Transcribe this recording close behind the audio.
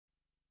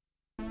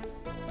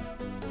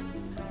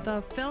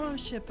The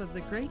Fellowship of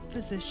the Great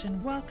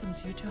Physician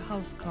welcomes you to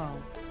House Call.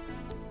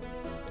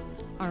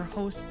 Our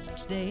hosts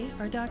today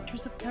are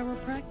doctors of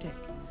chiropractic,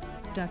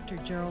 Dr.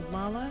 Gerald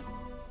Lala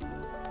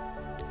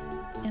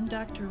and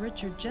Dr.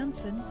 Richard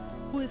Jensen,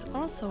 who is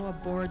also a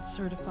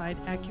board-certified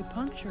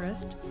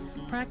acupuncturist,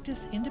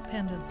 practice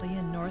independently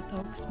in North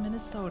Oaks,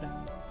 Minnesota.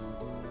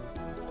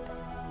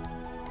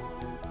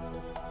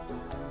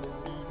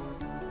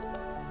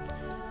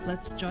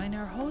 Let's join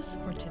our hosts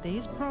for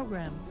today's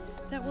program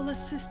that will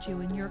assist you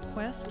in your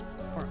quest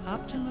for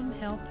optimum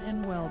health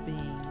and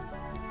well-being.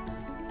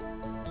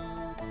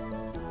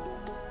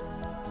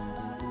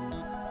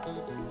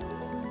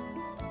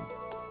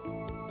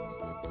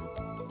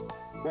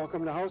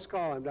 Welcome to House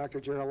Call. I'm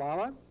Dr. Gerald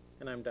Lala.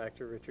 And I'm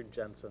Dr. Richard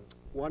Jensen.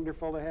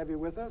 Wonderful to have you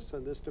with us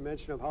on this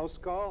dimension of House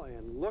Call.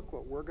 And look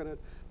what we're going to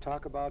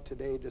talk about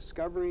today,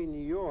 discovering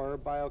your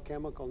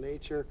biochemical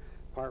nature,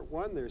 part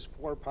 1. There's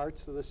 4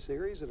 parts to this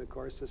series, and of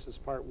course this is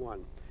part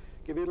 1.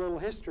 Give you a little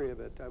history of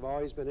it. I've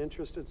always been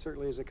interested,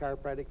 certainly as a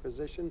chiropractic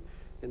physician,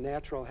 in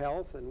natural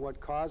health and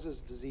what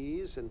causes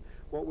disease and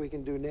what we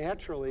can do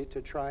naturally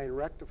to try and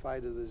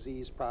rectify the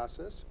disease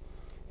process.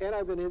 And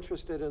I've been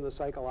interested in the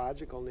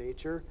psychological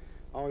nature,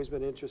 always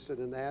been interested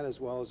in that,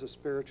 as well as the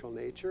spiritual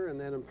nature, and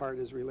then in part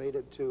is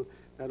related to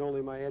not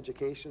only my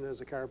education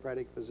as a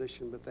chiropractic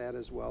physician, but that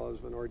as well as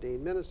an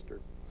ordained minister.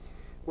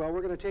 Well,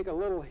 we're going to take a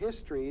little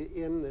history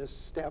in this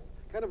step,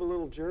 kind of a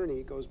little journey.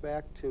 It goes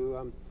back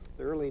to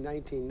the early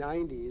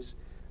 1990s.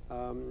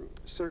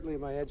 Certainly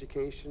my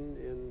education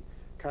in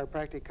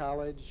chiropractic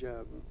college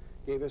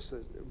gave us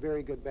a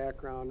very good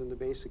background in the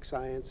basic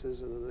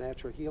sciences and the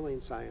natural healing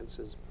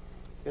sciences.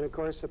 And of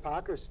course,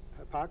 Hippocrates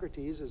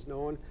is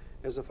known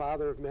as the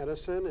father of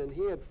medicine, and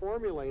he had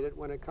formulated,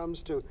 when it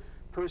comes to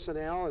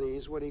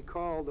personalities, what he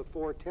called the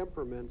 4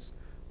 temperaments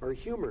or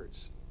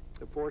humors.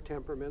 The 4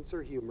 temperaments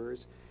or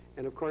humors.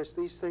 And of course,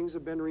 these things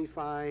have been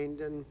refined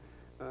and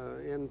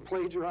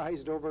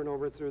plagiarized over and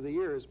over through the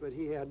years, but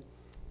he had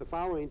the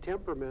following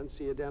temperaments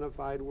he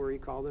identified, where he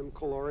called them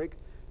choleric,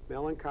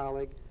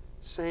 melancholic,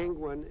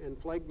 sanguine, and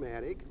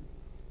phlegmatic.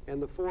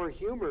 And the 4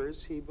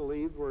 humors he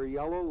believed were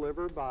yellow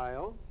liver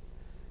bile.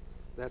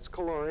 That's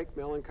choleric.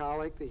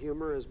 Melancholic, the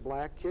humor, is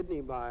black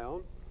kidney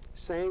bile.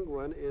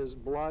 Sanguine is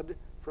blood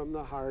from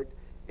the heart.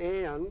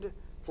 And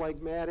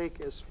phlegmatic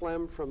is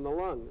phlegm from the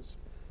lungs.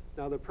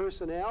 Now, the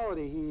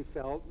personality he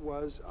felt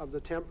was of the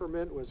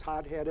temperament was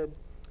hot-headed.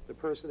 The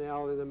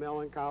personality of the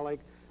melancholic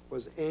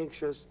was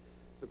anxious.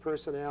 The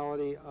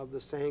personality of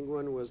the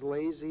sanguine was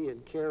lazy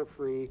and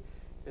carefree.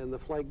 And the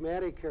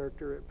phlegmatic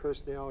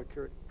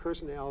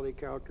personality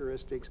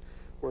characteristics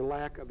were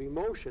lack of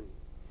emotion.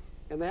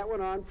 And that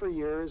went on for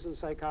years, and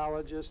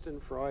psychologists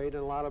and Freud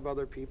and a lot of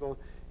other people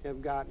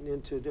have gotten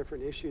into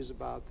different issues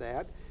about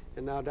that.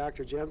 And now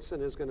Dr.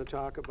 Jensen is going to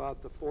talk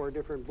about the 4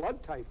 different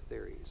blood type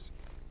theories.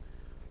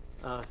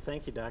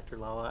 Thank you, Dr.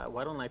 Lala.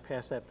 Why don't I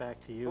pass that back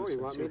to you, you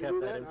want me to have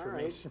do that that?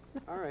 information?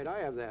 All right, I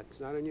have that. It's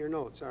not in your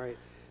notes. All right.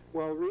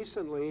 Well,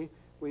 recently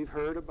we've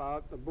heard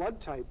about the blood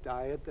type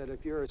diet, that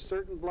if you're a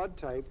certain blood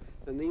type,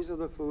 then these are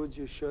the foods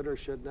you should or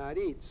should not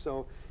eat.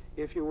 So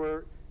if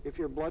your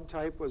blood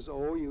type was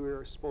O, you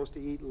were supposed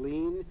to eat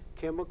lean,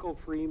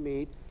 chemical-free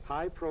meat,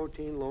 high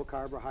protein, low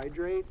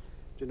carbohydrate.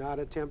 Do not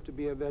attempt to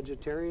be a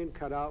vegetarian.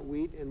 Cut out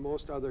wheat and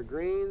most other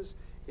grains.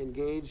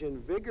 Engage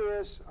in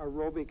vigorous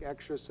aerobic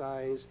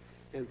exercise.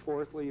 And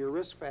fourthly, your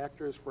risk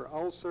factors for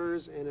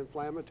ulcers and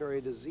inflammatory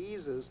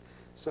diseases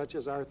such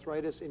as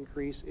arthritis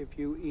increase if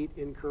you eat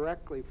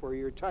incorrectly for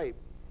your type.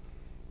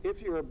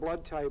 If you're a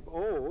blood type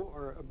O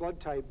or a blood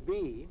type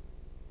B,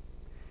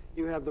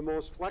 you have the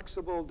most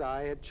flexible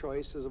diet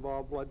choices of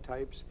all blood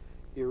types.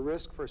 Your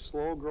risk for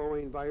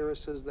slow-growing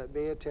viruses that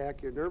may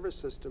attack your nervous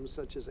system,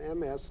 such as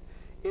MS,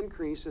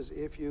 increases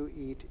if you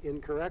eat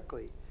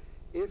incorrectly.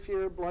 If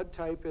your blood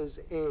type is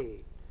A,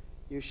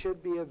 you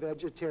should be a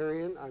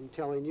vegetarian. I'm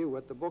telling you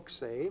what the books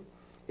say.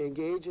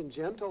 Engage in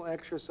gentle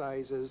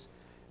exercises.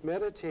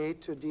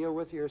 Meditate to deal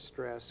with your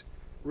stress.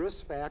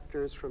 Risk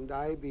factors from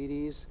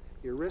diabetes.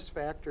 Your risk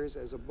factors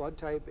as a blood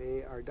type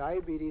A are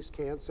diabetes,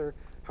 cancer,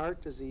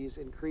 heart disease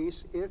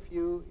increase if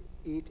you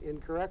eat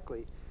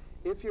incorrectly.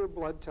 If your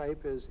blood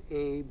type is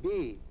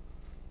AB,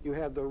 you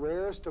have the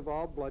rarest of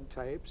all blood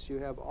types. You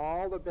have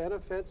all the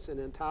benefits and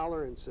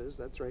intolerances,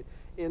 that's right,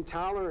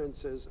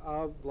 intolerances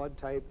of blood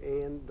type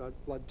A and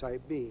blood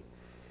type B.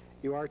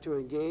 You are to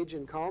engage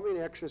in calming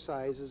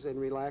exercises and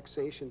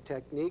relaxation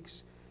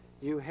techniques.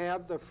 You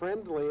have the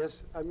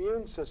friendliest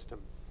immune system.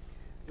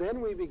 Then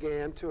we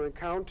began to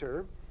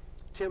encounter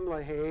Tim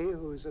LaHaye,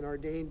 who's an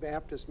ordained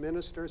Baptist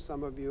minister.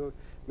 Some of you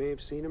may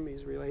have seen him.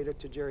 He's related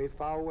to Jerry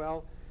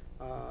Falwell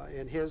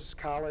and his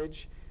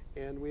college.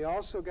 And we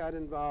also got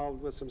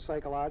involved with some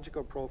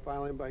psychological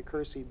profiling by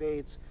Kersey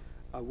Bates,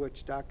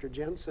 which Dr.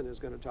 Jensen is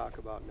going to talk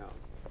about now.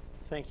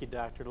 Thank you,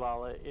 Dr.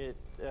 Lala.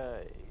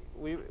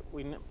 We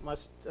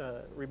must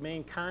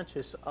remain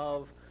conscious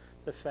of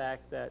the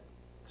fact that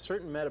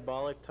certain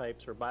metabolic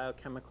types or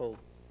biochemical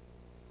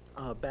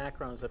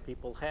backgrounds that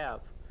people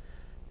have,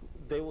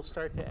 they will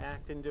start to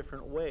act in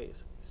different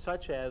ways,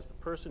 such as the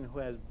person who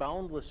has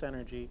boundless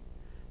energy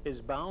is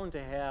bound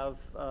to have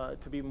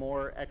to be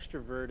more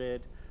extroverted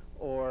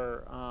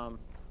or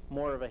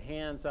more of a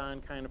hands-on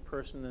kind of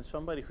person than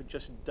somebody who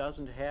just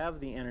doesn't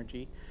have the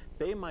energy.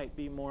 They might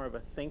be more of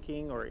a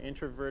thinking or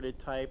introverted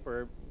type,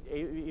 or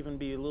even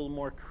be a little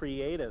more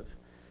creative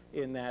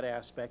in that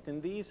aspect.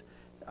 And these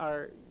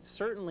are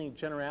certainly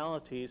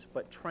generalities,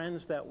 but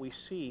trends that we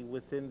see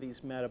within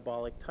these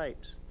metabolic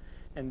types,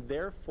 and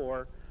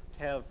therefore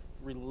have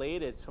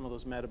related some of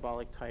those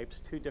metabolic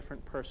types to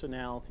different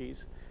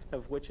personalities,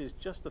 of which is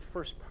just the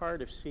first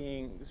part of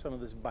seeing some of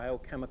this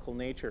biochemical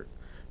nature.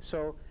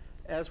 So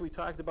as we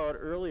talked about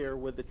earlier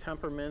with the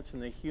temperaments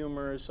and the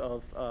humors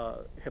of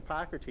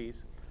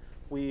Hippocrates,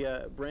 we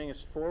bring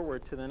us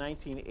forward to the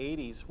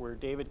 1980s, where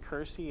David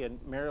Kersey and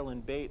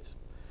Marilyn Bates,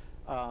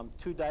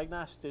 two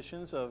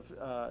diagnosticians of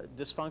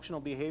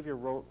dysfunctional behavior,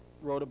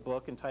 wrote a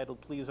book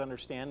entitled Please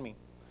Understand Me.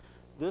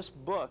 This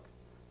book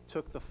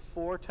took the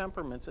 4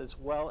 temperaments as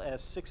well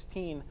as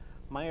 16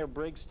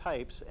 Myers-Briggs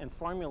types and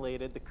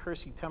formulated the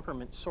Kersey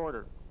temperament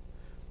sorter,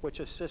 which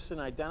assists in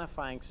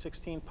identifying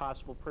 16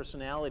 possible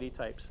personality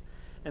types.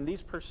 And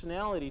these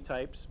personality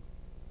types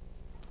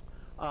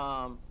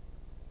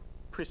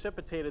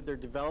precipitated their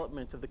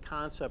development of the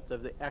concept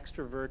of the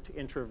extrovert to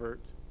introvert,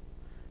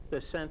 the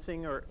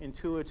sensing or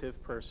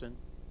intuitive person,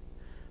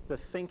 the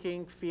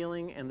thinking,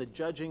 feeling, and the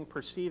judging,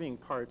 perceiving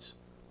parts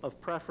of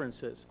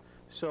preferences.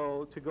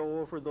 So to go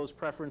over those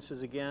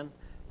preferences again,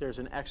 there's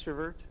an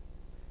extrovert,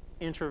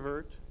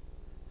 introvert,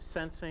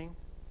 sensing,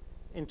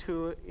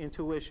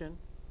 intuition,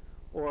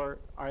 or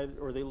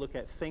they look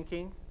at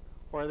thinking,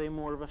 or are they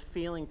more of a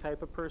feeling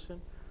type of person?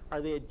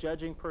 Are they a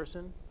judging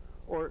person,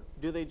 or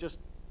do they just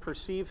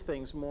perceive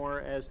things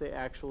more as they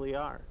actually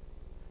are?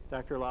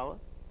 Dr. Lala?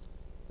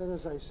 Then,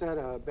 as I said,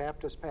 a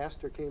Baptist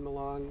pastor came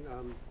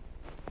along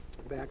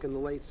back in the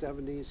late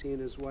 70s. He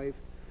and his wife,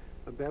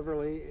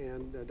 Beverly,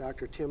 and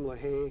Dr. Tim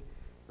LaHaye,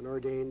 an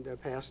ordained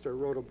pastor,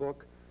 wrote a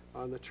book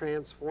on the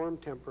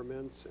transformed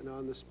temperaments and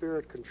on the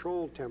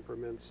spirit-controlled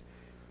temperaments,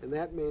 and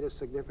that made a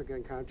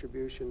significant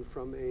contribution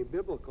from a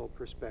biblical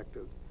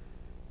perspective.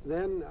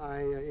 Then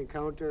I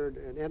encountered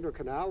an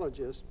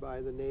endocrinologist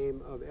by the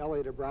name of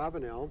Elliot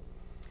Abravanel.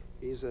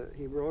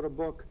 He wrote a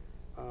book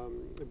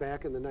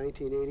back in the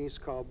 1980s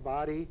called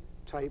Body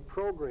Type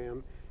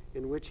Program,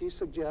 in which he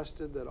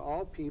suggested that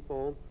all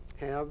people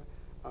have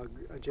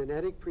a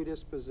genetic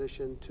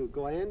predisposition to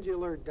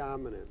glandular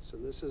dominance,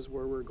 and this is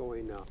where we're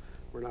going now.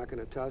 We're not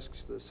going to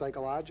touch the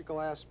psychological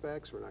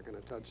aspects, we're not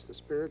going to touch the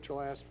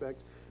spiritual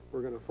aspects.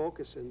 We're going to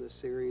focus in this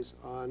series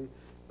on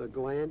the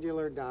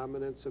glandular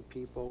dominance of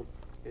people,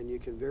 and you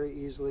can very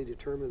easily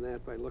determine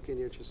that by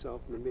looking at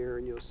yourself in the mirror,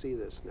 and you'll see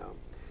this now.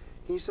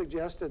 He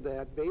suggested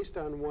that based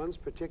on one's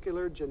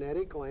particular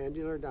genetic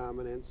glandular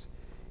dominance,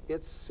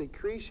 its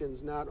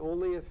secretions not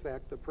only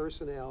affect the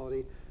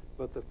personality,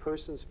 but the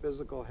person's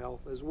physical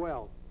health as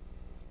well.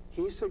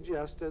 He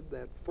suggested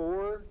that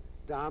 4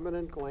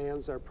 dominant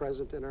glands are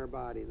present in our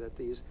body, that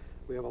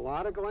we have a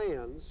lot of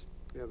glands,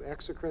 we have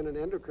exocrine and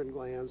endocrine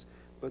glands,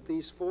 but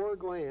these 4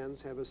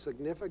 glands have a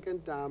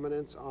significant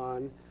dominance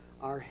on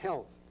our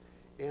health,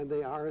 and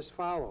they are as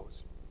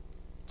follows.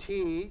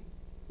 T,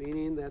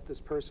 meaning that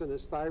this person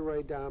is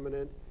thyroid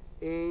dominant.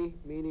 A,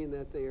 meaning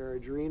that they are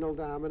adrenal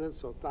dominant,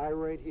 so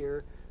thyroid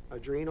here,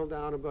 adrenal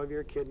down above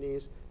your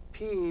kidneys.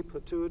 P,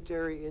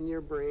 pituitary in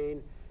your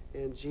brain.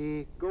 And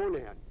G,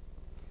 gonad.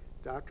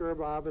 Dr.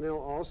 Abravanel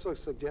also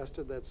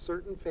suggested that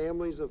certain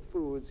families of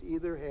foods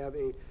either have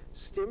a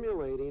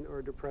stimulating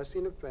or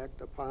depressing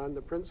effect upon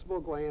the principal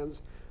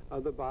glands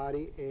of the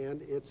body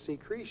and its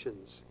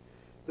secretions.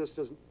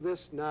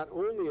 This not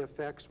only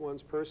affects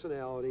one's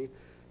personality,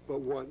 but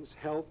one's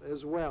health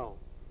as well.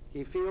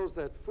 He feels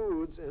that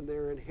foods and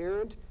their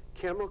inherent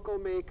chemical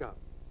makeup,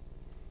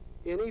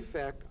 in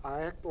effect,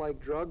 act like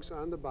drugs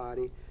on the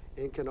body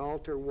and can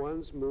alter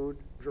one's mood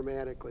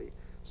dramatically.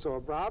 So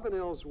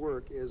Abravanel's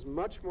work is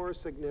much more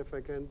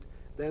significant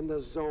than the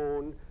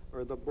zone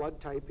or the blood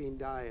typing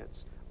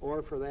diets,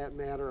 or for that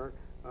matter,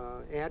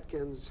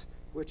 Atkins,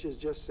 which is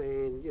just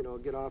saying, you know,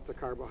 get off the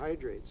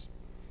carbohydrates.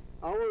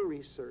 Our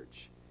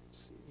research,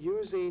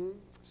 using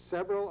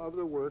several of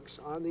the works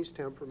on these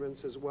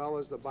temperaments as well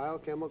as the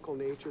biochemical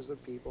natures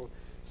of people,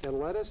 have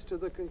led us to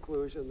the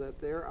conclusion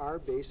that there are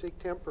basic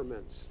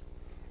temperaments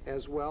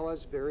as well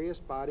as various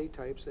body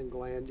types and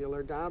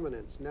glandular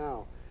dominance.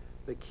 Now,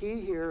 the key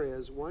here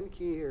is, one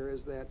key here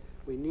is that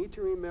we need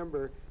to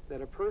remember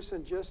that a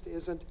person just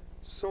isn't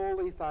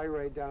solely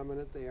thyroid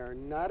dominant. They are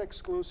not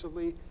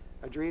exclusively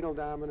adrenal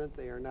dominant.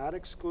 They are not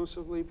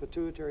exclusively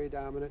pituitary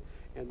dominant.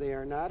 And they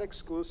are not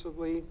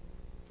exclusively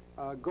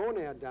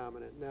gonad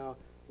dominant. Now,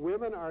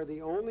 women are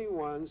the only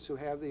ones who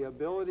have the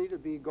ability to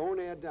be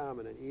gonad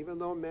dominant. Even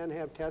though men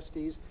have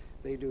testes,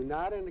 they do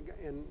not,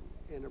 in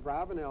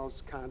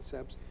Abravanel's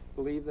concepts,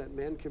 believe that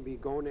men can be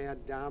gonad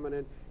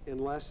dominant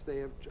unless they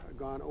have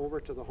gone over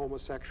to the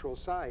homosexual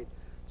side.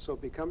 So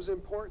it becomes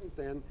important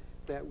then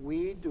that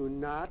we do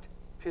not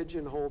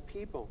pigeonhole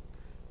people.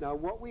 Now,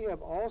 what we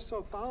have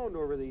also found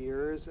over the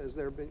years, as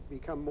there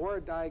become more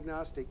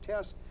diagnostic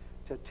tests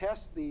to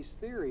test these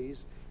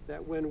theories,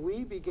 that when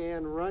we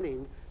began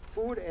running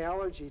food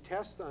allergy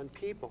tests on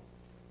people,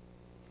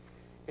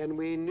 and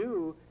we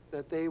knew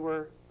that they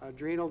were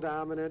adrenal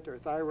dominant or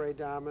thyroid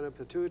dominant,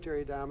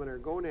 pituitary dominant, or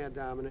gonad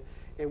dominant,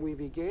 and we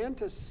began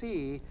to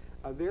see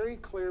a very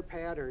clear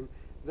pattern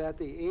that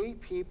the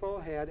 8 people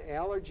had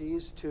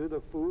allergies to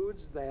the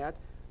foods that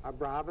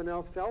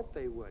Abravanel felt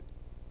they would.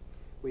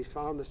 We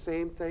found the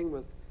same thing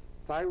with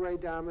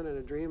thyroid dominant,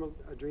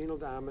 adrenal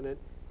dominant,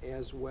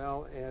 as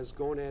well as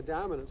gonad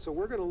dominant. So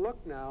we're going to look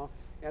now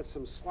at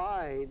some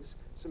slides,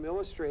 some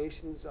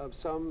illustrations of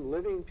some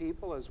living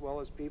people as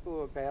well as people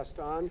who have passed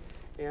on,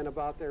 and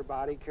about their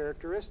body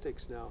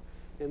characteristics now.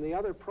 In the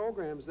other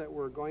programs that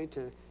we're going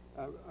to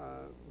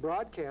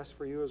broadcast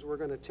for you is we're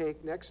going to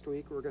take next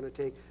week, we're going to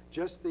take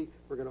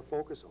we're going to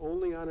focus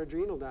only on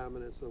adrenal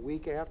dominance, the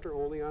week after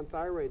only on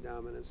thyroid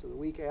dominance, and the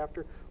week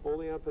after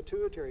only on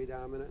pituitary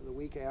dominant, and the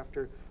week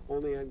after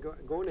only on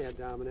gonad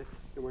dominant.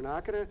 And we're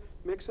not going to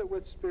mix it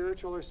with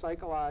spiritual or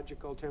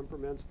psychological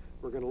temperaments.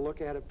 We're going to look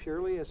at it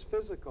purely as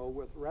physical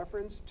with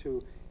reference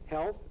to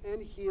health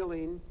and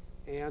healing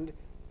and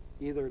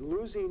either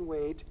losing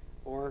weight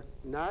or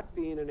not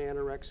being an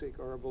anorexic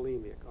or a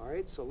bulimic. All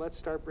right, so let's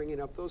start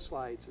bringing up those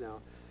slides now.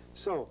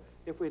 So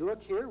if we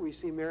look here, we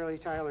see Mary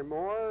Tyler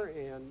Moore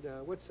and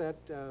what's that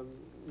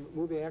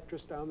movie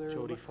actress down there?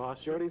 Jodie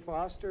Foster. Jodie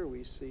Foster.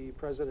 We see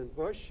President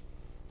Bush,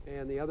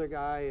 and the other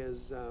guy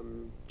is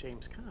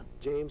James Caan.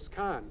 James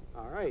Caan.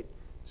 All right.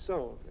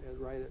 So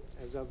right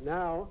as of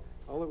now,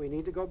 we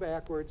need to go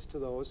backwards to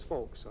those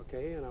folks,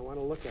 okay? And I want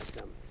to look at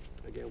them.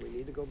 Again, we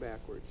need to go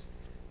backwards.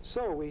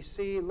 So we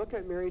see, look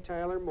at Mary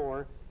Tyler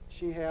Moore.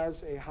 She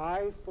has a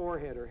high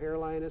forehead. Her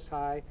hairline is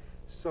high.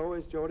 So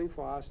is Jodie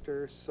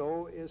Foster.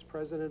 So is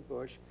President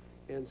Bush.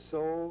 And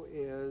so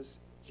is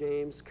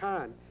James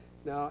Caan.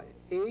 Now,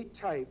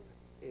 A-type,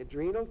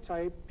 adrenal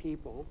type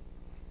people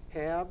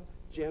have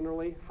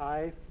generally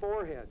high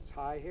foreheads,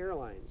 high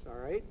hairlines, all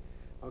right?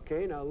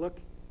 Okay, now look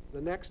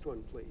the next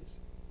one, please.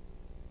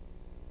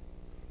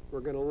 We're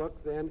going to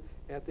look then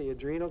at the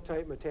adrenal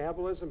type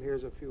metabolism.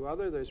 Here's a few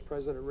other. There's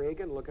President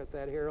Reagan. Look at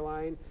that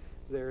hairline.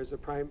 There's a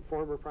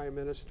former Prime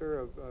Minister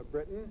of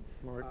Britain.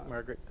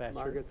 Margaret Thatcher.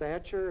 Margaret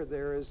Thatcher.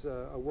 There is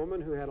a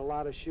woman who had a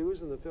lot of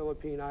shoes in the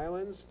Philippine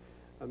Islands,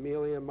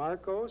 Amelia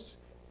Marcos.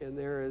 And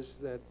there is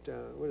that,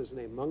 what is his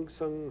name, Mung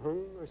Sung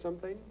Hung or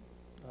something?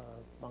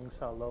 Mung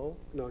Sa Lo?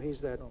 No,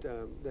 he's that,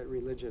 that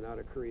religion out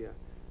of Korea.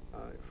 I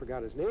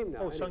forgot his name now.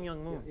 Oh, Sung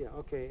Young Moon. Yeah,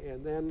 okay.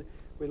 And then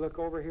we look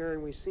over here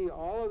and we see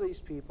all of these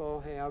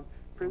people have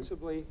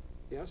principally,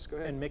 yes, go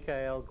ahead. And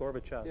Mikhail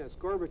Gorbachev. Yes,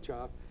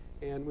 Gorbachev.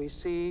 And we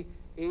see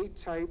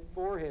A-type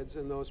foreheads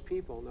in those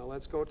people. Now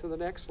let's go to the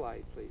next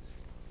slide, please.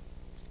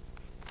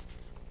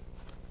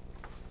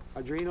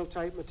 Adrenal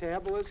type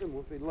metabolism,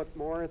 if we look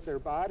more at their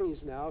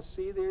bodies now,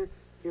 see there,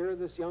 here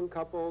this young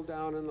couple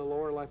down in the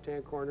lower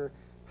left-hand corner,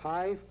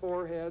 high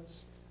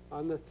foreheads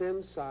on the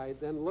thin side.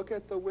 Then look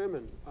at the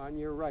women on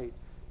your right.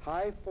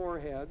 High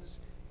foreheads,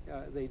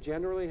 they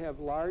generally have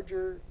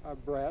larger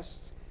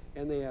breasts,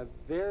 and they have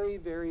very,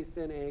 very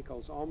thin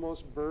ankles,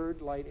 almost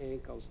bird-like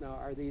ankles. Now,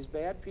 are these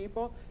bad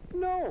people?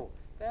 No,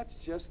 that's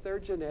just their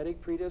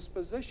genetic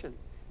predisposition.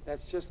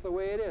 That's just the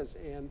way it is,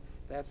 and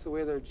that's the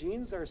way their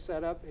genes are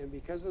set up, and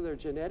because of their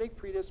genetic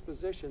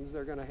predispositions,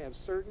 they're going to have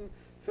certain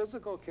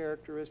physical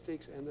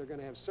characteristics, and they're going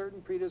to have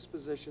certain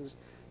predispositions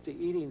to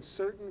eating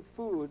certain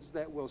foods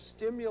that will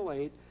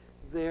stimulate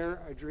their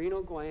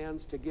adrenal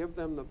glands to give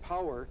them the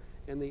power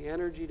and the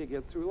energy to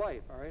get through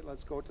life. All right,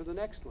 let's go to the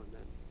next one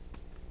then.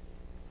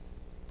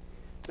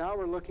 Now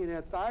we're looking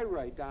at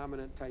thyroid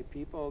dominant type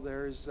people.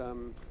 There's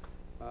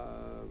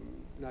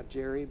not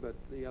Jerry, but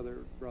the other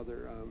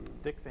brother.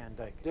 Dick Van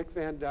Dyke. Dick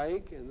Van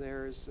Dyke, and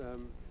there's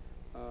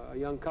a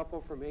young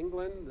couple from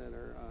England that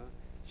are,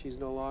 she's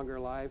no longer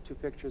alive, 2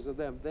 pictures of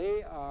them.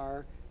 They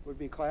would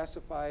be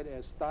classified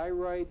as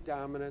thyroid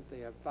dominant. They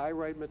have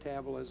thyroid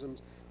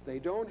metabolisms. They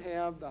don't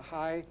have the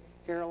high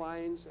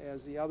hairlines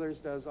as the others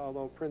does,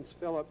 although Prince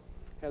Philip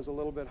has a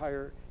little bit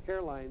higher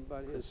hairline,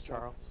 but his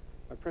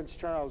Prince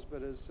Charles,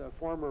 but his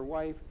former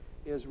wife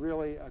is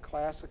really a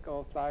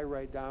classical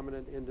thyroid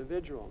dominant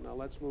individual. Now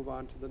let's move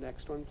on to the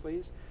next one,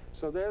 please.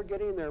 So they're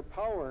getting their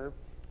power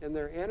and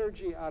their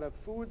energy out of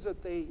foods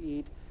that they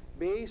eat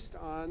based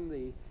on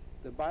the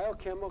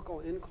biochemical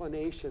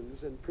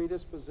inclinations and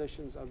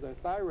predispositions of their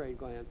thyroid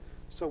gland.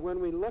 So when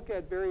we look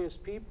at various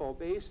people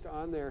based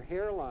on their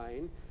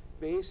hairline,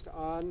 based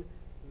on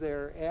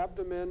their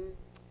abdomen,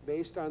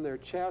 based on their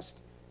chest,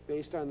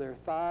 based on their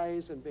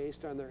thighs, and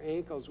based on their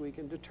ankles, we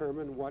can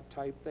determine what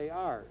type they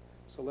are.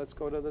 So let's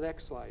go to the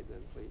next slide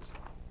then, please.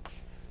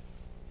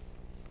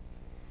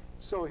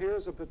 So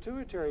here's a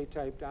pituitary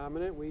type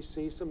dominant. We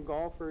see some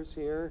golfers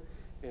here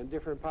and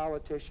different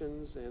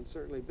politicians and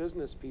certainly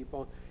business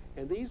people.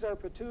 And these are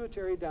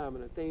pituitary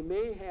dominant. They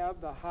may have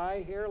the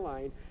high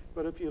hairline,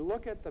 but if you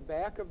look at the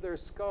back of their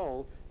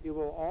skull, you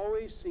will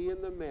always see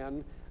in the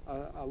men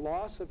a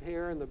loss of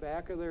hair in the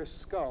back of their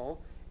skull,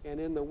 And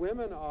in the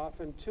women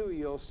often too,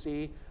 you'll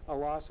see a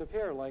loss of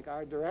hair. Like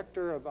our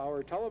director of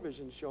our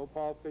television show,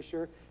 Paul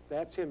Fisher,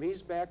 that's him.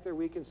 He's back there.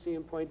 We can see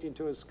him pointing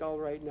to his skull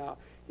right now.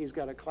 He's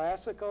got a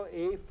classical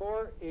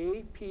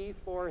AP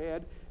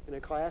forehead and a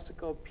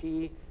classical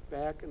P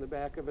back in the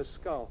back of his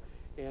skull.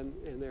 And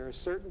there are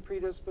certain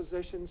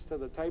predispositions to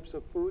the types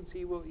of foods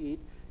he will eat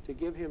to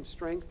give him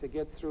strength to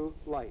get through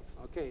life.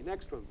 Okay,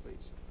 next one,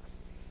 please.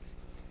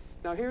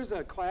 Now here's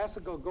a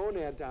classical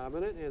gonad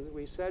dominant, as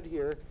we said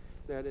here,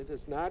 that it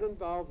does not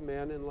involve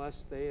men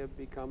unless they have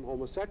become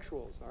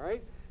homosexuals, all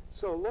right?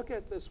 So look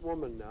at this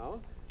woman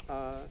now.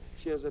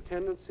 She has a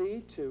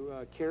tendency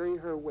to carry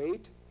her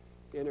weight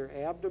in her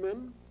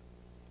abdomen.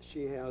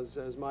 She has,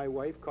 as my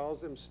wife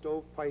calls them,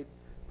 stovepipe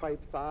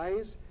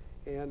thighs.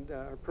 And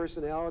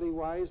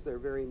personality-wise, they're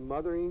very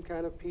mothering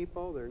kind of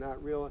people. They're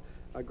not real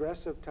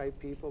aggressive type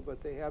people,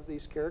 but they have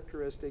these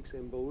characteristics.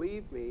 And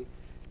believe me,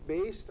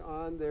 based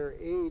on their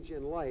age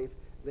in life,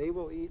 they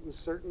will eat in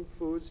certain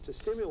foods to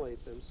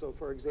stimulate them. So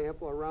for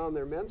example, around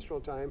their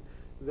menstrual time,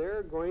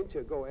 they're going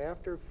to go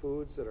after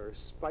foods that are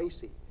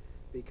spicy,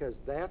 because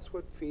that's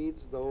what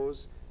feeds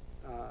those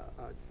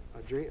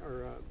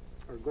or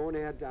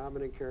gonad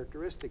dominant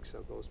characteristics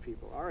of those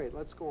people. All right,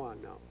 let's go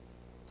on now.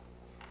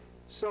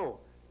 So,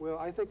 well,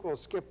 I think we'll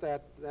skip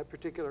that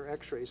particular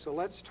x-ray. So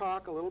let's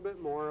talk a little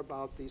bit more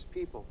about these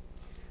people.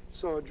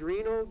 So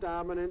adrenal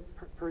dominant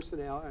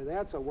personality,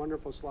 that's a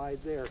wonderful slide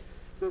there.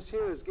 This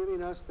here is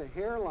giving us the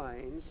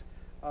hairlines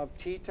of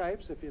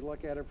T-types, if you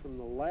look at it from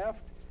the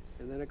left,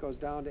 and then it goes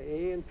down to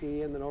A and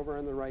P, and then over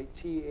on the right,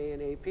 T, A,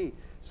 and AP.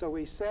 So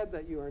we said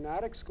that you are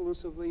not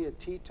exclusively a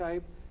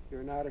T-type,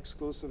 you're not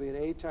exclusively an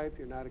A-type,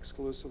 you're not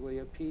exclusively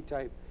a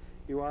P-type.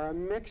 You are a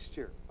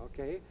mixture,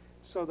 okay?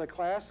 So the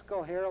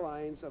classical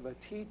hairlines of a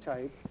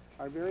T-type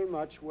are very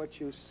much what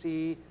you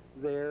see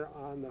there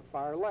on the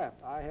far left.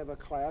 I have a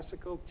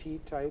classical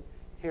T-type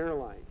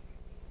hairline,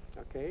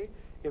 okay?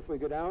 If we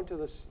go down to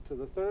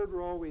the third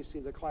row, we see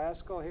the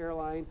classical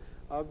hairline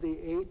of the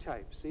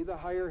A-type. See the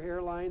higher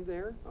hairline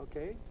there,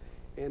 okay?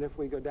 And if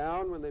we go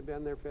down, when they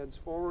bend their heads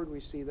forward, we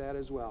see that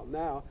as well.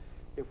 Now,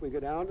 if we go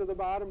down to the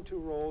bottom two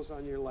rows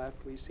on your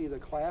left, we see the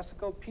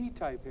classical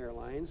P-type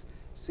hairlines.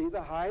 See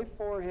the high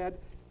forehead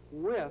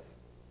with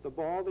the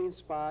balding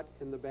spot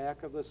in the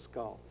back of the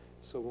skull.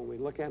 So when we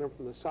look at them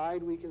from the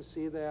side, we can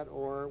see that,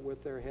 or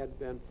with their head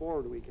bent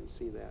forward, we can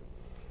see that.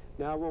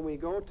 Now, when we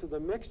go to the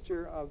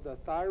mixture of the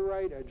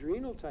thyroid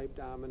adrenal type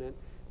dominant,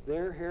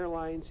 their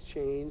hairlines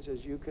change,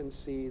 as you can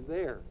see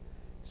there.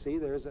 See,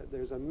 there's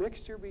a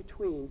mixture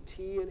between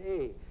T and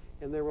A,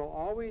 and there will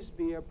always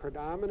be a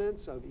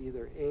predominance of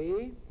either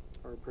A,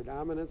 or a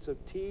predominance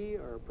of T,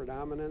 or a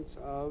predominance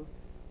of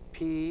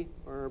P,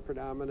 or a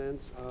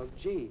predominance of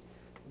G.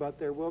 But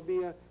there'll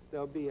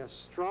be a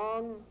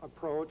strong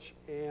approach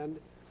and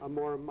a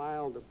more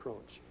mild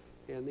approach.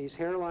 And these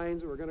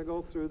hairlines, we're going to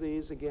go through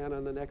these again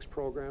on the next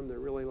program. They're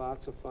really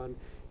lots of fun.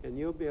 And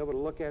you'll be able to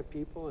look at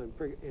people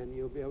and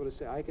you'll be able to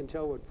say, I can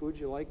tell what foods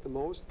you like the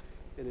most.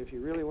 And if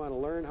you really want to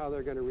learn how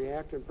they're going to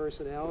react in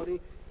personality,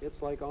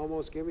 it's like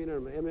almost giving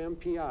them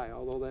MMPI,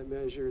 although that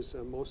measures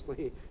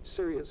mostly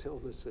serious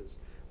illnesses.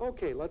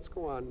 Okay, let's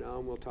go on now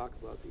and we'll talk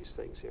about these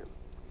things here.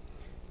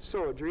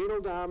 So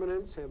adrenal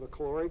dominants have a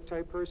caloric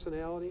type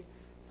personality.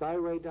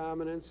 Thyroid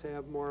dominants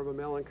have more of a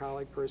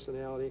melancholic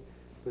personality.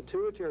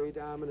 Pituitary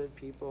dominant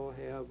people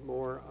have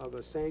more of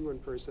a sanguine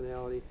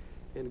personality.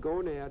 And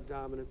gonad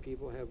dominant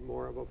people have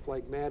more of a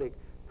phlegmatic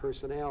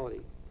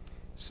personality.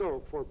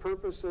 So for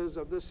purposes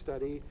of this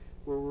study,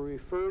 we will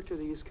refer to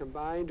these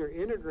combined or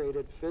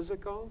integrated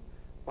physical,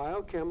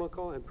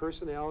 biochemical, and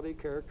personality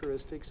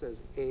characteristics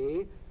as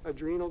A,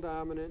 adrenal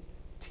dominant,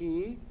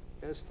 T,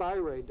 as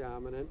thyroid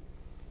dominant,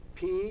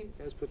 P,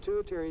 as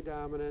pituitary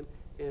dominant,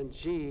 and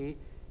G,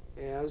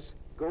 as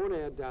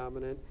gonad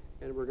dominant,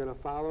 and we're going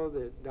to follow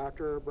the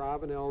Dr.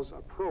 Abravanel's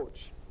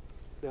approach.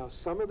 Now,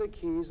 some of the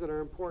keys that are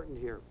important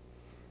here.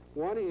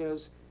 One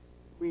is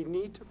we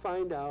need to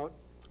find out,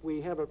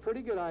 we have a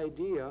pretty good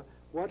idea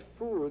what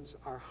foods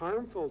are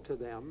harmful to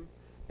them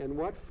and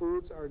what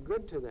foods are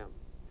good to them.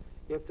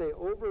 If they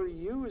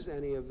overuse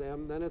any of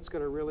them, then it's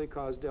going to really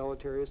cause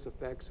deleterious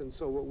effects. And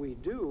so what we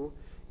do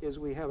is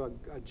we have a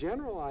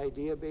general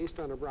idea based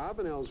on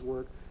Abravanel's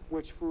work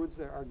which foods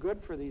that are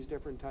good for these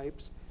different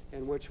types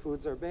and which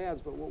foods are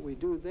bad. But what we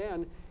do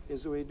then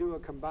is we do a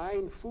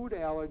combined food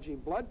allergy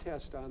blood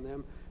test on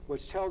them,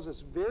 which tells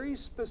us very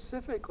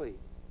specifically,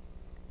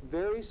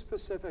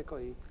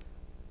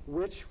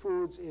 which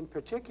foods in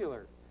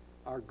particular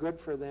are good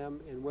for them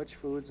and which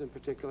foods in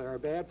particular are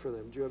bad for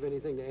them. Do you have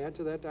anything to add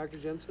to that, Dr.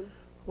 Jensen?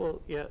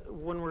 Well, yeah,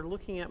 when we're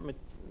looking at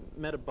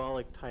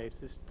metabolic types,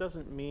 this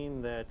doesn't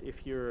mean that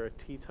if you're a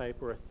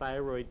T-type or a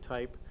thyroid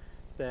type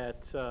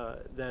that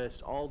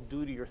it's all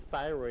due to your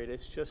thyroid.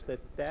 It's just that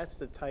that's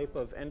the type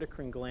of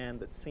endocrine gland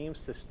that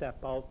seems to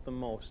step out the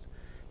most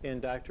in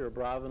Dr.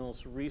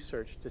 Abravanel's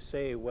research to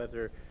say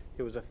whether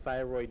it was a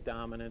thyroid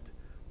dominant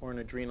or an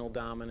adrenal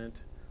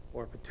dominant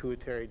or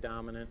pituitary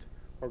dominant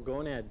or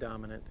gonad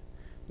dominant.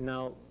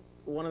 Now,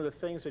 one of the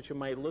things that you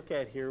might look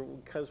at here,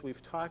 because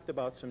we've talked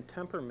about some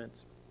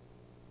temperaments,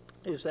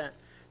 is that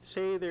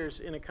say there's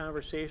in a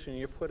conversation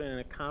you're put in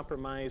a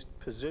compromised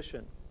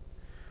position,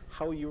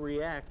 how you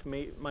react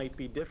might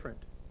be different,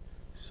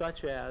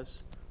 such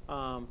as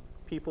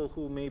people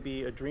who may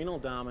be adrenal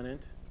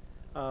dominant,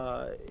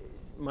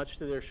 much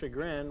to their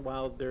chagrin,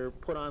 while they're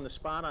put on the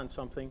spot on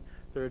something,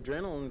 their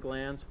adrenaline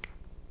glands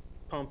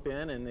pump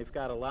in and they've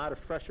got a lot of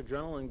fresh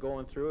adrenaline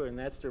going through, and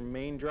that's their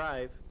main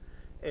drive,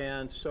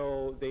 and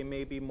so they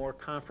may be more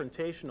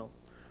confrontational,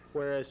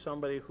 whereas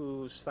somebody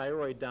who's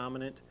thyroid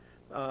dominant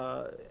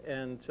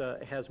and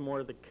has more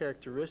of the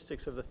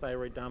characteristics of the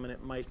thyroid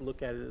dominant might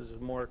look at it as a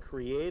more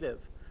creative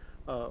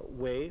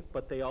way,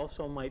 but they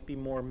also might be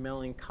more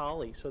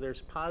melancholy. So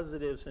there's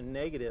positives and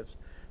negatives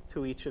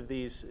to each of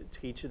these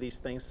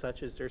things,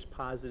 such as there's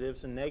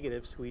positives and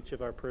negatives to each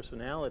of our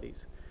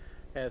personalities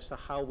as to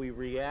how we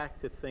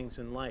react to things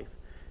in life.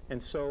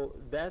 And so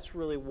that's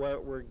really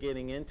what we're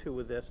getting into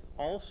with this.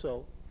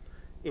 Also,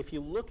 if you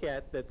look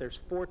at that, there's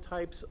four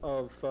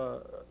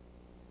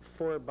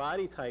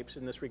body types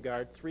in this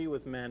regard, 3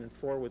 with men and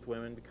 4 with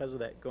women because of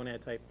that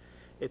gonad type.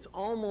 It's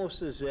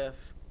almost as if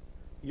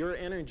your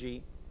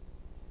energy,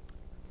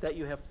 that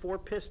you have 4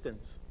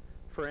 pistons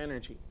for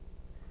energy.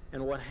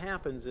 And what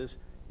happens is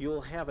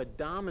you'll have a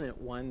dominant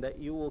one that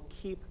you will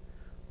keep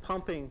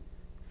pumping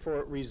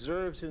for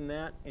reserves in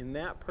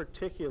that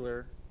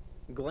particular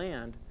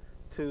gland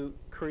to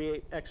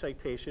create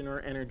excitation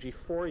or energy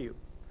for you.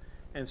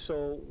 And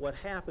so what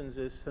happens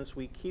is, since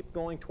we keep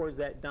going towards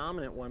that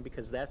dominant one,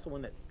 because that's the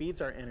one that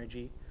feeds our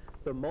energy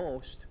the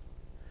most,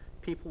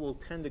 people will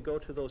tend to go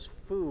to those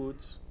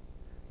foods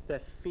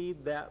that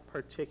feed that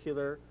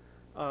particular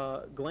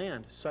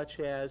gland, such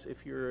as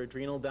if you're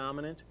adrenal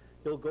dominant,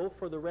 you'll go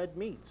for the red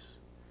meats.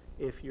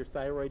 If you're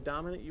thyroid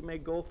dominant, you may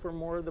go for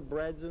more of the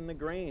breads and the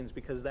grains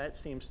because that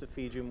seems to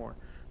feed you more.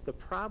 The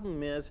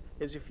problem is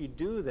if you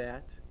do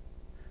that,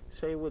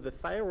 say with the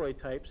thyroid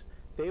types,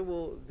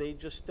 they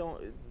just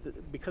don't,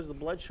 because the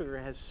blood sugar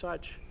has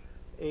such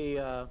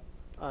a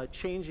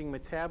changing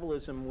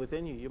metabolism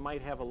within you. You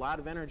might have a lot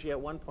of energy at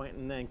one point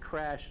and then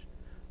crash,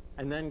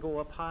 and then go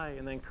up high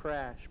and then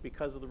crash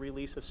because of the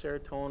release of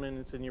serotonin,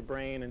 it's in your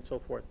brain and so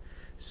forth.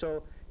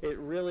 So it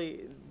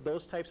really,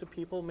 those types of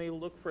people may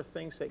look for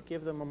things that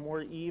give them a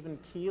more even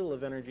keel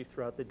of energy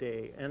throughout the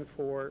day, and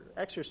for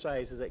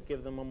exercises that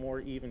give them a more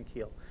even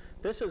keel.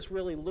 This is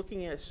really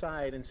looking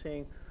aside and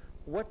saying,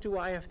 what do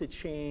I have to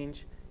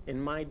change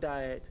in my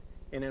diet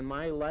and in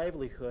my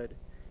livelihood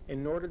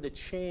in order to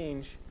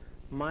change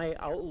my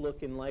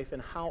outlook in life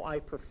and how I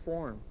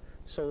perform,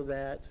 so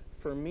that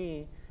for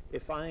me,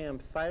 if I am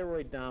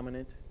thyroid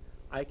dominant,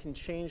 I can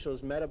change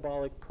those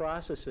metabolic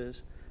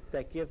processes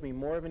that give me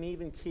more of an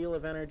even keel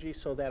of energy,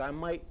 so that I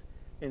might,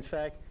 in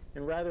fact,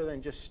 and rather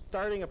than just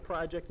starting a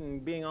project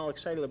and being all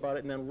excited about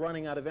it and then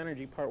running out of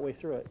energy partway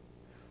through it,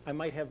 I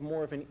might have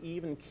more of an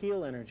even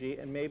keel energy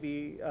and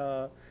maybe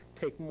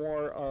take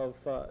more of,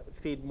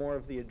 feed more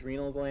of the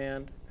adrenal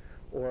gland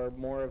or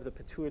more of the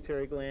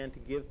pituitary gland to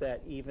give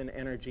that even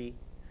energy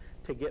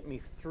to get me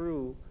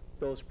through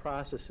those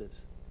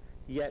processes.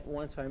 Yet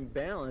once I'm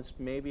balanced,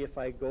 maybe if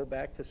I go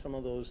back to some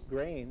of those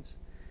grains,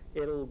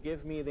 it'll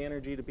give me the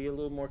energy to be a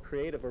little more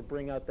creative or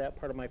bring out that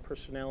part of my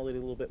personality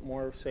a little bit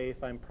more, say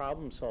if I'm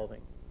problem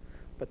solving.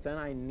 But then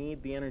I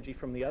need the energy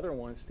from the other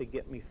ones to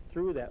get me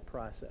through that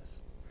process.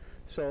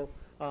 So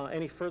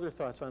any further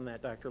thoughts on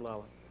that, Dr.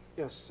 Lala?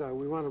 Yes,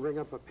 we want to bring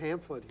up a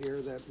pamphlet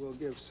here that will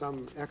give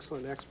some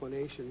excellent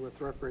explanation with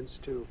reference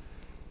to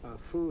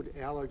food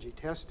allergy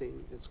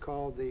testing. It's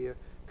called the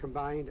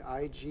Combined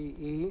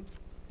IgE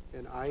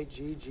and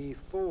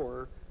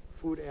IgG4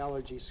 Food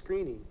Allergy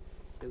Screening.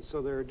 And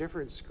so there are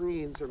different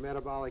screens or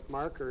metabolic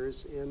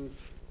markers in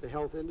the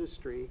health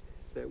industry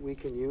that we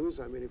can use.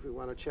 I mean, if we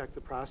want to check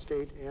the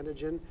prostate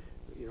antigen,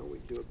 you know, we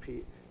do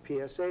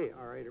a PSA.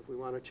 All right, if we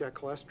want to check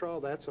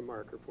cholesterol, that's a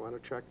marker. If we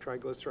want to check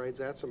triglycerides,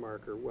 that's a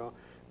marker. Well,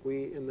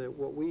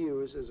 what we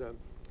use is a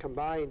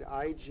combined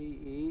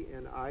IgE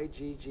and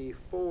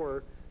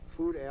IgG4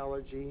 food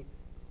allergy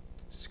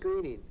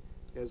screening.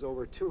 There's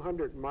over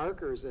 200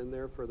 markers in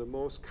there for the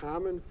most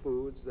common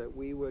foods that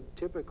we would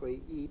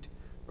typically eat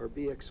or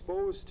be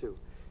exposed to.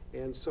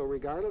 And so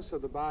regardless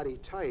of the body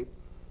type,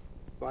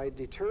 by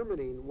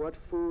determining what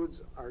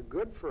foods are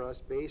good for us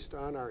based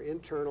on our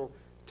internal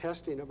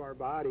testing of our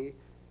body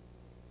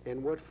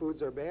and what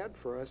foods are bad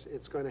for us,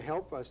 it's going to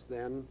help us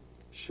then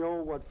show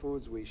what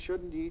foods we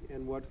shouldn't eat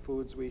and what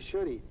foods we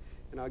should eat.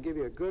 And I'll give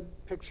you a good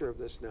picture of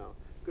this now.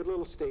 Good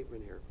little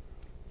statement here.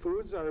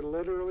 Foods are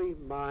literally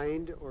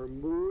mind or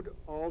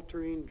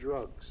mood-altering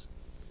drugs.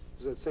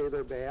 Does it say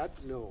they're bad?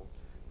 No.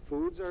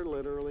 Foods are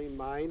literally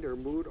mind or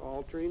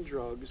mood-altering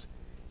drugs,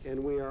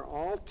 and we are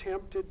all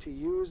tempted to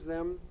use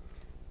them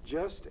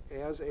just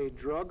as a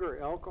drug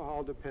or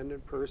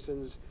alcohol-dependent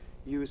persons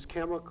use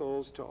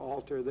chemicals to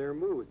alter their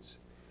moods.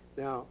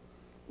 Now,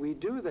 we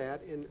do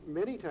that, and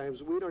many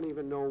times we don't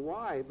even know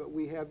why, but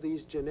we have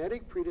these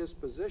genetic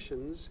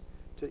predispositions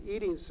to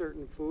eating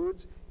certain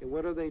foods, and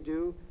what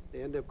do?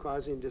 They end up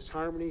causing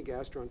disharmony,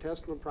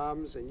 gastrointestinal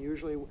problems, and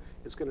usually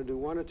it's going to do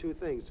one of two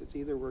things. It's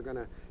either we're going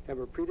to have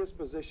a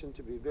predisposition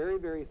to be very,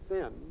 very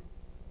thin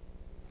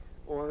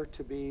or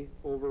to be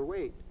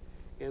overweight.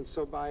 And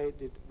so by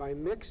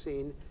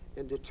mixing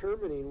and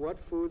determining what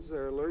foods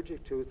they're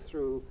allergic to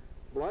through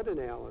blood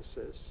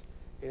analysis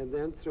and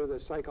then through the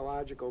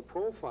psychological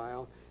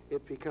profile,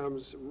 it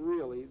becomes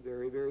really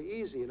very, very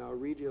easy. And I'll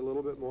read you a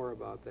little bit more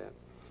about that.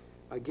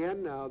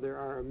 Again, now, there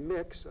are a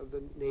mix of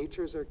the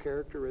natures or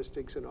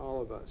characteristics in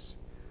all of us.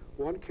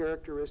 One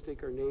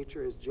characteristic or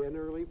nature is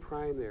generally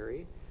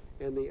primary,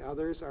 and the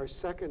others are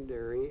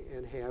secondary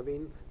and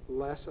having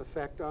less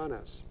effect on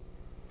us.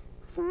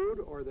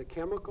 Food, or the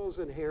chemicals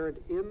inherent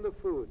in the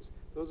foods,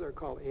 those are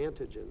called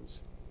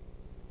antigens,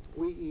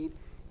 we eat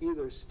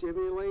either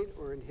stimulate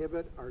or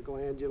inhibit our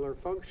glandular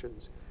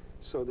functions.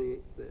 So the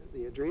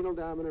adrenal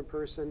dominant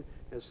person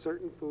has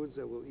certain foods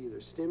that will either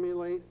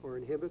stimulate or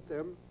inhibit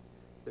them,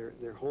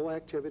 their whole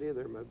activity,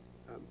 their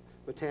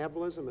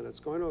metabolism, and it's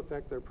going to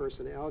affect their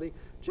personality,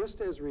 just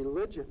as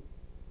religion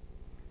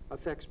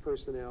affects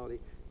personality.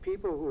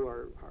 People who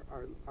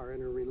are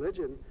in a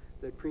religion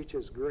that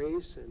preaches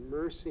grace and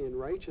mercy and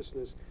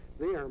righteousness,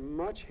 they are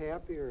much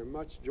happier and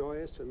much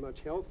joyous and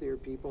much healthier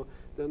people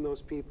than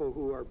those people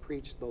who are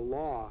preached the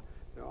law.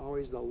 There's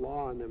always the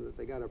law in them, that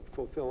they got to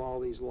fulfill all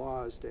these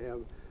laws to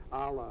have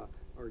Allah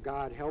or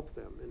God help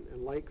them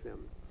and like them.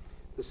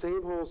 The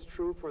same holds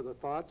true for the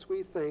thoughts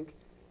we think,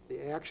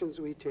 the actions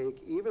we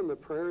take, even the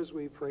prayers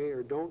we pray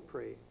or don't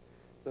pray.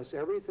 Thus,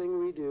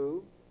 everything we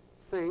do,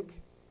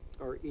 think,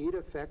 or eat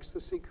affects the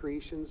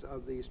secretions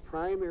of these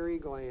primary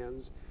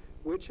glands,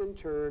 which in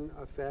turn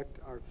affect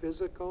our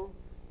physical,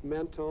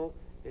 mental,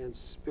 and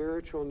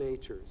spiritual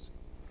natures.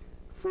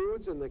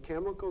 Foods and the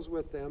chemicals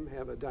with them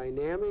have a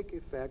dynamic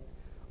effect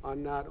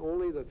on not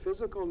only the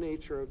physical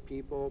nature of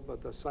people,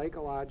 but the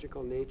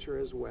psychological nature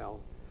as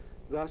well.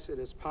 Thus, it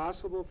is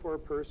possible for a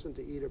person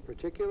to eat a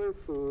particular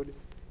food,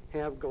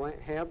 have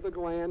the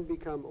gland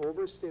become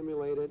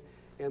overstimulated,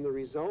 and the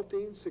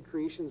resulting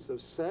secretions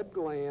of said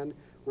gland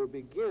will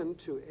begin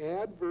to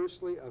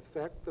adversely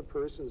affect the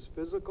person's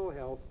physical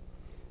health,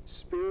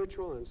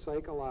 spiritual and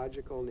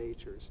psychological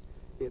natures.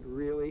 It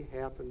really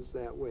happens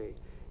that way.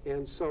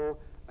 And so,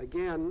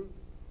 again,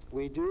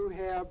 we do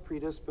have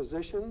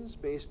predispositions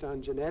based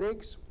on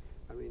genetics.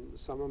 I mean,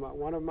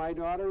 one of my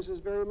daughters is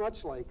very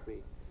much like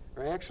me,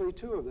 or actually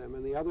two of them,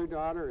 and the other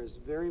daughter is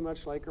very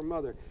much like her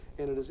mother.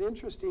 And it is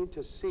interesting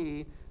to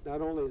see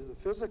not only the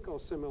physical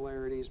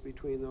similarities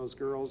between those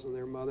girls and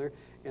their mother,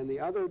 and the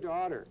other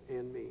daughter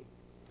and me.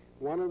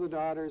 One of the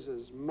daughters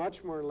is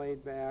much more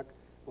laid back,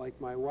 like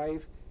my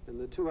wife, and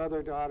the two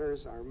other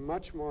daughters are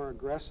much more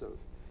aggressive.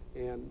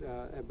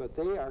 But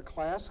they are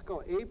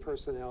classical A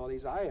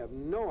personalities. I have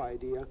no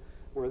idea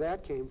where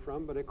that came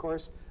from, but of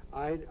course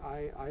I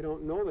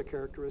don't know the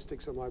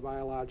characteristics of my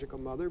biological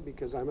mother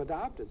because I'm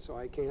adopted, so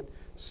I can't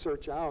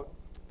search out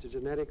the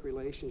genetic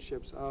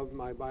relationships of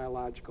my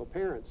biological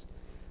parents.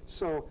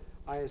 So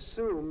I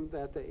assume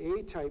that the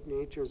A-type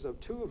natures of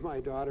two of my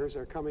daughters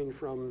are coming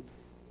from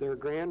their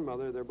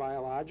grandmother, their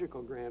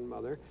biological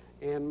grandmother,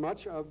 and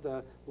much of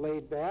the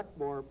laid-back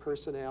more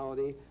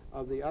personality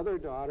of the other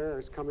daughter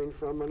is coming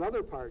from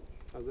another part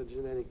of the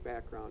genetic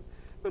background.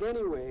 But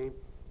anyway,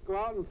 go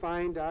out and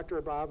find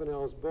Dr.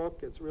 Abravanel's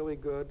book. It's really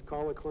good.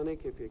 Call a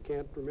clinic if you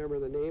can't remember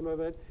the name of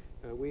it.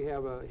 We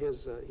have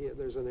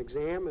there's an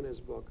exam in his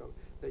book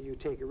that you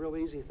take, a real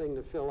easy thing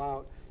to fill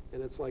out,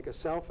 and it's like a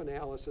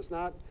self-analysis,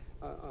 not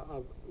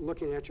of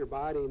looking at your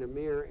body in a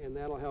mirror, and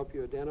that'll help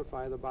you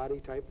identify the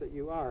body type that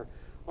you are.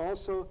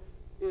 Also,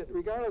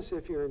 regardless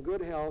if you're in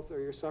good health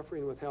or you're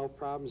suffering with health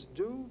problems,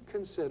 do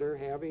consider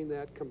having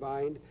that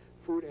combined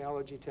food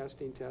allergy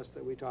testing test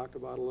that we talked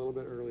about a little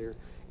bit earlier.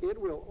 It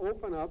will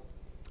open up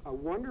a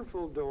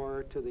wonderful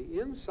door to the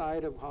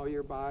inside of how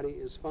your body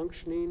is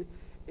functioning,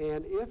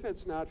 and if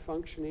it's not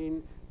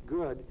functioning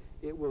good,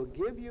 it will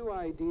give you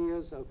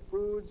ideas of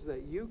foods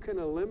that you can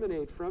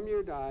eliminate from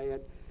your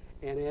diet,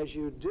 and as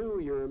you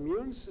do, your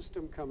immune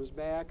system comes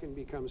back and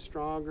becomes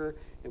stronger,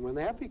 and when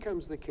that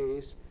becomes the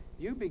case,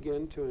 you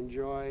begin to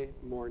enjoy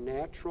more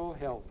natural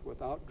health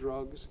without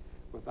drugs,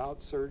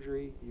 without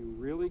surgery. You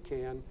really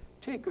can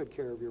take good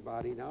care of your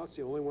body now. It's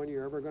the only one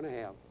you're ever going to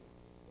have.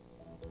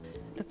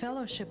 The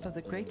Fellowship of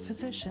the Great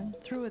Physician,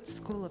 through its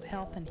School of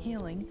Health and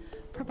Healing,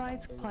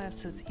 provides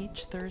classes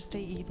each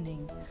Thursday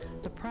evening.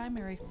 The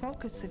primary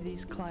focus of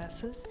these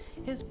classes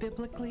is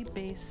biblically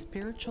based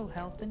spiritual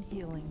health and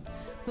healing,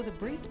 with a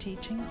brief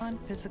teaching on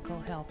physical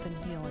health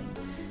and healing.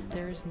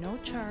 There is no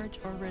charge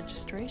or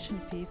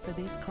registration fee for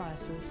these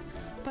classes,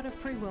 but a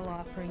free will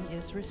offering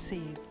is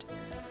received.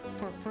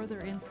 For further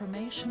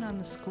information on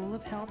the School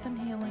of Health and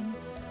Healing,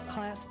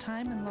 class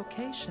time and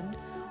location,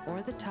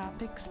 or the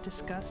topics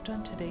discussed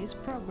on today's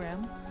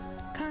program,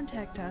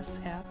 contact us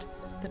at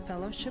the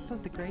Fellowship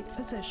of the Great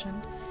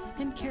Physician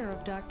in care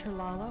of Dr.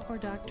 Lala or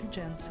Dr.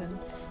 Jensen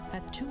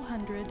at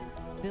 200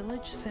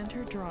 Village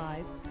Center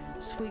Drive,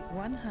 Suite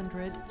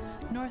 100,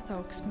 North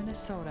Oaks,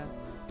 Minnesota,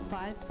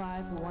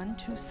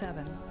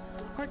 55127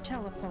 or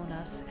telephone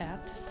us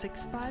at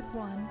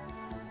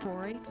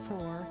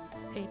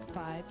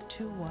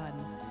 651-484-8521.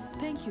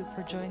 Thank you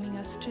for joining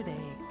us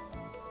today.